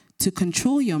to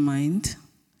control your mind,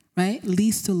 right,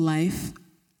 leads to life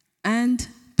and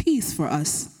peace for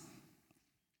us.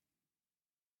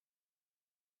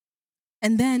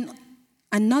 And then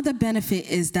another benefit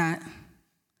is that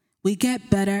we get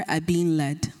better at being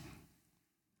led.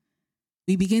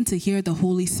 We begin to hear the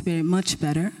Holy Spirit much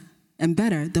better and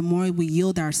better the more we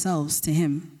yield ourselves to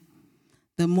him.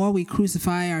 The more we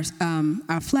crucify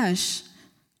our flesh,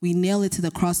 we nail it to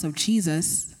the cross of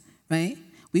Jesus, right?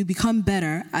 We become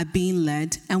better at being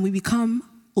led, and we become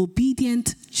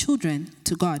obedient children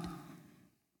to God.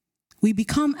 We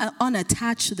become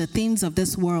unattached to the things of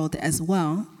this world as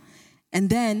well, and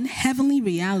then heavenly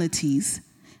realities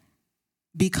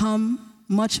become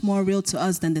much more real to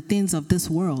us than the things of this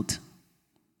world.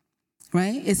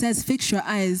 Right? It says, fix your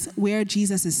eyes where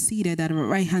Jesus is seated at the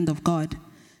right hand of God.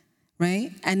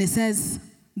 Right? And it says,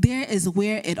 there is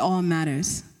where it all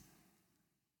matters.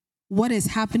 What is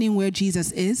happening where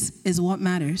Jesus is what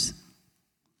matters.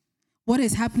 What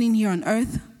is happening here on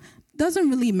earth doesn't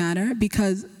really matter,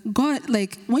 because God,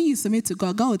 like, when you submit to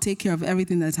God, God will take care of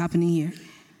everything that's happening here.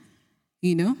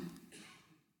 You know?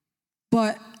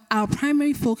 But our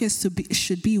primary focus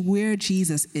should be where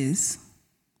Jesus is.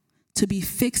 To be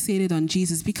fixated on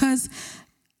Jesus, because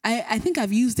I think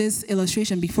I've used this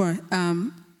illustration before.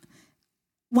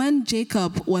 When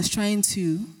Jacob was trying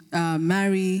to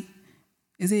marry,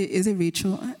 is it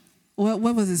Rachel? What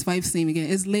was his wife's name again?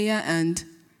 It's Leah and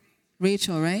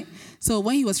Rachel, right? So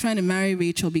when he was trying to marry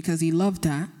Rachel because he loved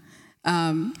her,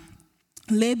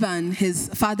 Laban, his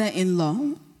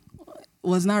father-in-law,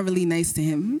 was not really nice to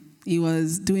him. He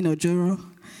was doing ojoro,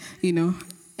 you know,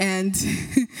 and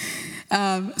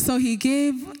so he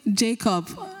gave Jacob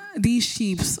these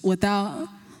sheep without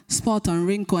spot or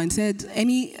wrinkle, and said,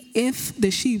 if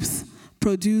the sheep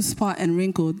produce spot and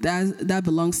wrinkle, that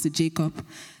belongs to Jacob.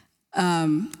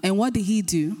 And what did he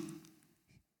do?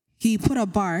 He put a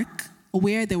bark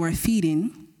where they were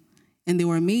feeding and they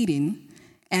were mating,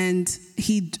 and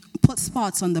he put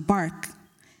spots on the bark.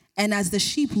 And as the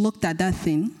sheep looked at that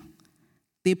thing,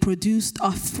 they produced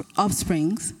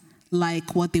offsprings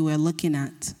like what they were looking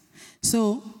at.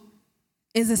 So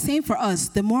It's the same for us.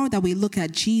 The more that we look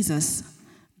at Jesus,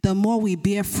 the more we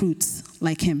bear fruits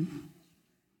like him,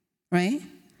 right?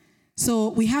 So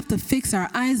we have to fix our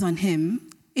eyes on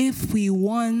him if we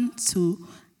want to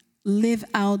live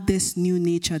out this new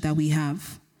nature that we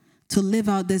have, to live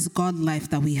out this God life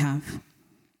that we have.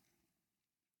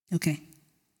 Okay.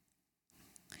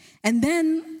 And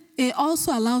then it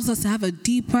also allows us to have a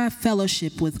deeper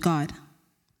fellowship with God.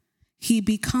 He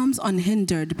becomes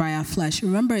unhindered by our flesh.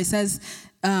 Remember, it says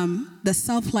the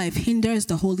self-life hinders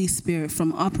the Holy Spirit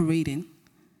from operating.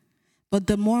 But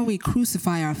the more we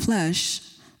crucify our flesh,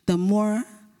 the more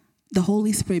the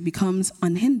Holy Spirit becomes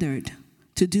unhindered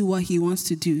to do what he wants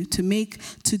to do,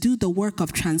 to do the work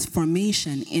of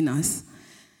transformation in us.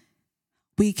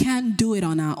 We can't do it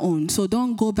on our own. So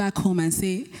don't go back home and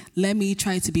say, let me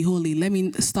try to be holy. Let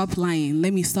me stop lying.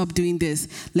 Let me stop doing this.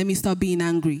 Let me stop being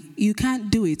angry. You can't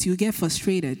do it. You get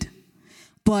frustrated.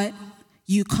 But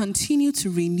you continue to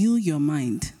renew your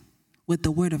mind with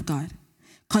the word of God.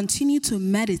 Continue to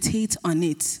meditate on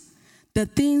it. The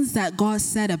things that God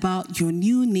said about your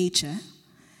new nature,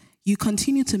 you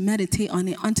continue to meditate on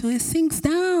it until it sinks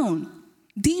down,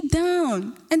 deep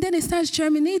down, and then it starts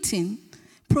germinating,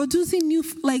 producing new,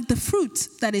 like the fruit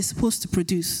that it's supposed to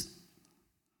produce.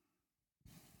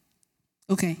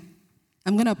 Okay,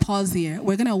 I'm gonna pause here.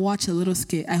 We're gonna watch a little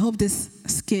skit. I hope this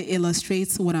skit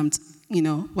illustrates what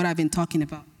what I've been talking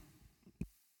about.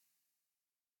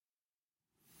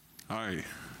 Hi,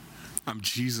 I'm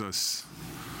Jesus,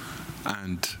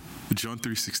 and John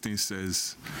 3:16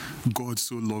 says, God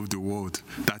so loved the world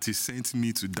that he sent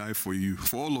me to die for you.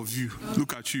 For all of you. Okay.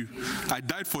 Look at you. I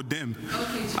died for them.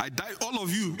 Okay. I died, all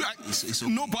of you. It's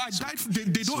okay. No, but I died.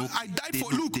 They don't. Okay. I died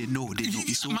for. Look. They know.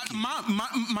 It's okay.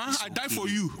 I died for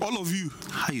you. All of you.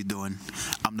 How you doing?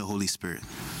 I'm the Holy Spirit.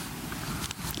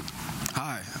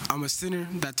 Hi, I'm a sinner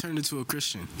that turned into a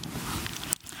Christian.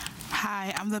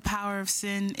 Hi, I'm the power of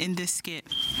sin in this skit.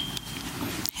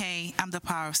 Hey, I'm the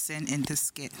power of sin in this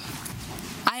skit.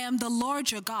 I am the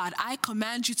Lord your God. I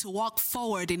command you to walk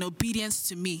forward in obedience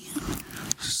to me.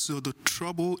 So the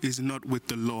trouble is not with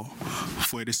the law,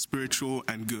 for it is spiritual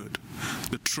and good.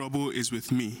 The trouble is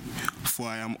with me, for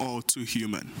I am all too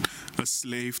human, a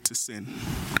slave to sin.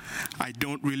 I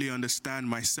don't really understand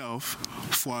myself,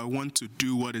 for I want to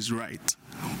do what is right,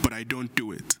 but I don't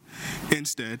do it.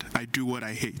 Instead, I do what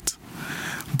I hate.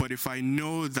 But if I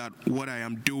know that what I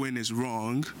am doing is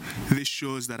wrong, this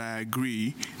shows that I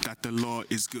agree that the law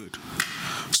is good.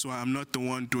 So I am not the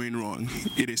one doing wrong.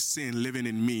 It is sin living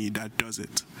in me that does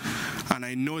it. And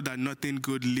I know that nothing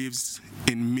good lives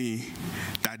in me,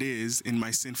 that is, in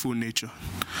my sinful nature.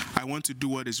 I want to do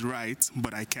what is right,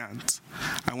 but I can't.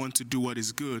 I want to do what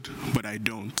is good, but I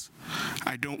don't.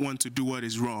 I don't want to do what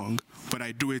is wrong, but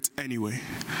I do it anyway.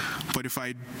 But if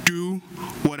I do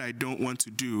what I don't want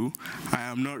to do, I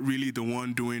am not really the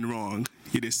one doing wrong.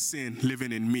 It is sin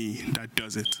living in me that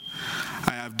does it.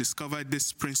 I have discovered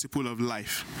this principle of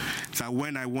life, that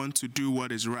when I want to do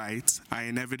what is right, I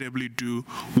inevitably do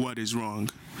what is wrong.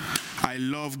 I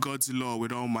love God's law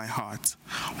with all my heart,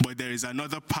 but there is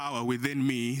another power within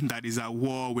me that is at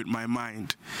war with my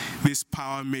mind. This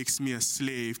power makes me a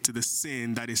slave to the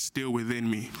sin that is still within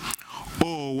me.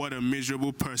 Oh, what a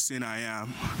miserable person I am.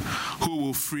 Who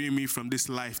will free me from this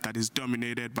life that is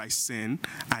dominated by sin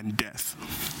and death?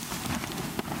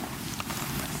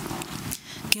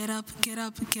 Get up, get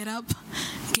up, get up.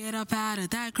 Get up out of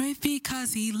that grave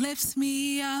because he lifts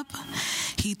me up.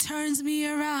 He turns me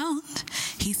around.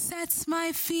 He sets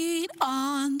my feet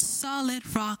on solid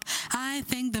rock. I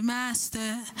thank the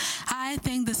Master. I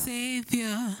thank the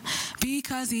Savior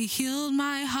because he healed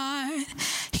my heart.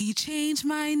 He changed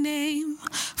my name.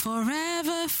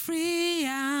 Forever free,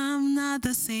 I'm not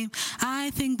the same.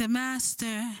 I thank the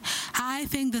Master. I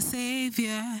thank the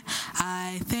Savior.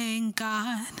 I thank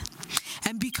God.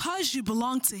 And because you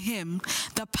belong to him,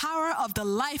 the power of the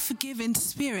life-giving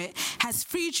Spirit has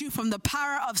freed you from the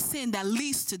power of sin that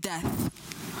leads to death.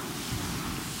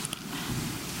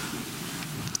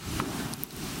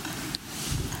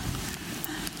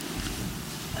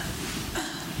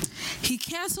 He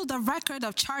canceled the record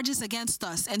of charges against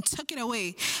us and took it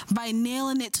away by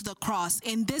nailing it to the cross.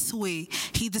 In this way,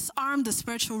 he disarmed the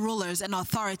spiritual rulers and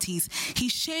authorities. He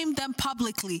shamed them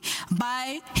publicly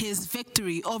by his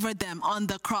victory over them on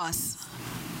the cross.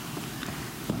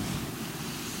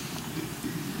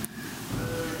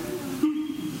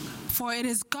 For it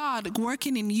is God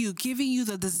working in you, giving you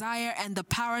the desire and the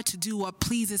power to do what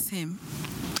pleases him.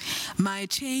 My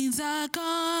chains are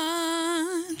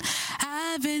gone,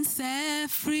 I've been set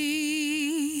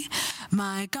free.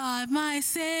 My God, my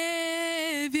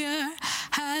Savior,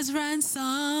 has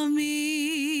ransomed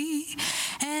me.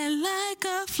 And like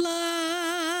a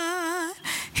flood,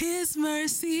 his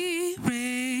mercy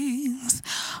reigns.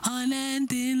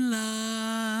 Unending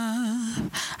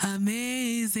love,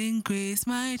 amazing grace,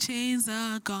 my chains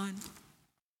are gone.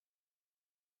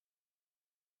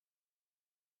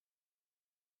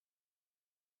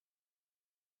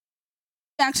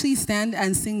 Actually stand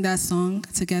and sing that song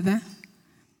together.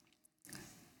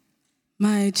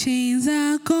 My chains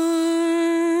are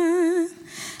gone,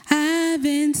 I've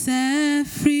been set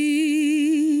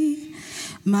free.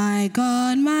 My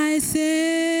God, my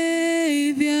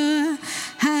Savior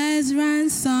has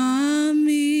ransomed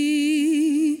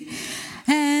me.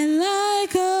 And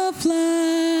like a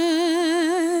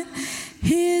flood,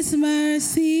 his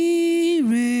mercy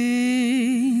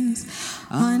reigns.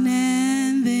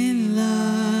 Unending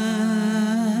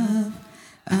love,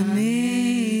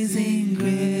 amazing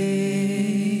grace.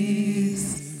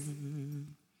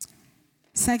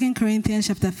 2 Corinthians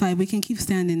chapter 5. We can keep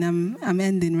standing. I'm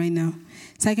ending right now.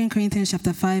 2 Corinthians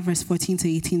chapter 5, verse 14 to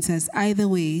 18 says, either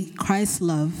way, Christ's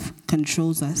love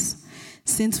controls us.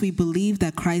 Since we believe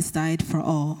that Christ died for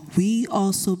all, we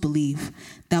also believe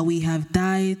that we have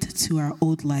died to our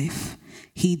old life.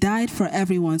 He died for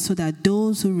everyone so that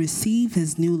those who receive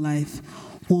his new life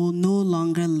will no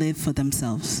longer live for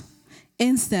themselves.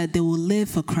 Instead, they will live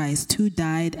for Christ, who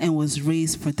died and was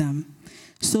raised for them.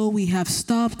 So we have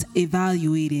stopped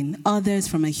evaluating others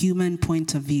from a human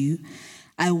point of view.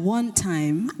 At one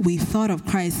time, we thought of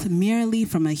Christ merely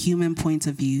from a human point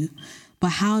of view,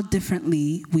 but how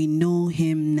differently we know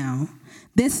him now.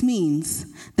 This means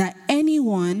that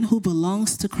anyone who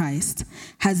belongs to Christ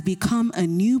has become a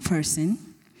new person.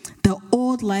 The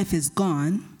old life is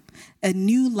gone, a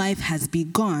new life has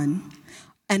begun,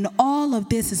 and all of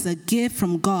this is a gift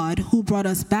from God who brought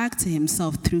us back to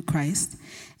himself through Christ.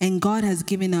 And God has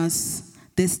given us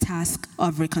this task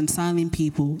of reconciling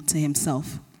people to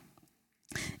himself.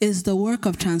 It's the work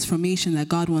of transformation that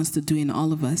God wants to do in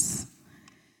all of us.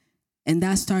 And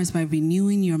that starts by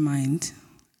renewing your mind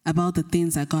about the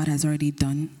things that God has already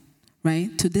done,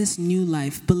 right? To this new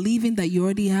life, believing that you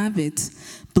already have it,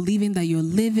 believing that you're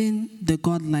living the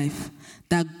God life,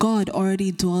 that God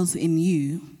already dwells in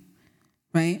you,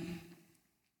 right?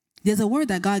 There's a word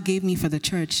that God gave me for the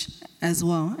church as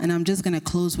well, and I'm just going to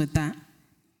close with that.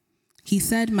 He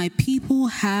said, my people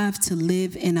have to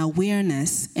live in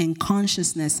awareness and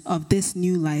consciousness of this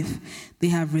new life they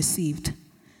have received.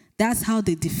 That's how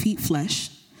they defeat flesh.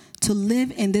 To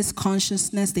live in this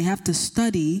consciousness, they have to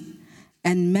study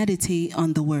and meditate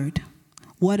on the word.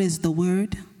 What is the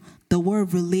word? The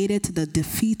word related to the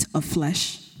defeat of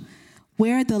flesh.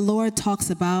 Where the Lord talks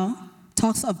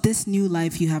of this new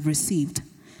life you have received.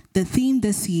 The theme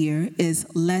this year is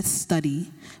let's study,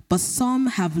 but some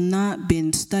have not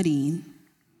been studying.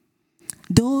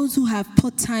 Those who have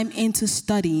put time into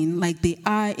studying like they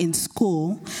are in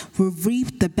school will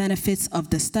reap the benefits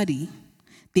of the study.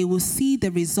 They will see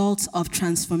the results of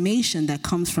transformation that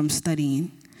comes from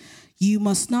studying. You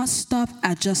must not stop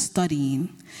at just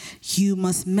studying. You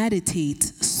must meditate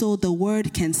so the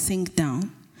word can sink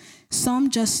down. Some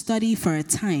just study for a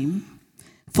time,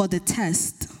 for the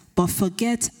test, but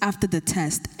forget after the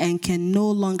test and can no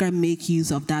longer make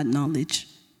use of that knowledge.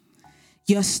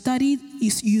 You study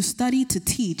to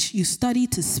teach, you study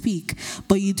to speak,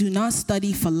 but you do not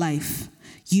study for life.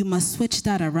 You must switch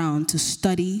that around to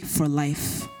study for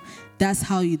life. That's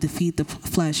how you defeat the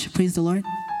flesh. Praise the Lord.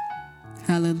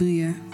 Hallelujah.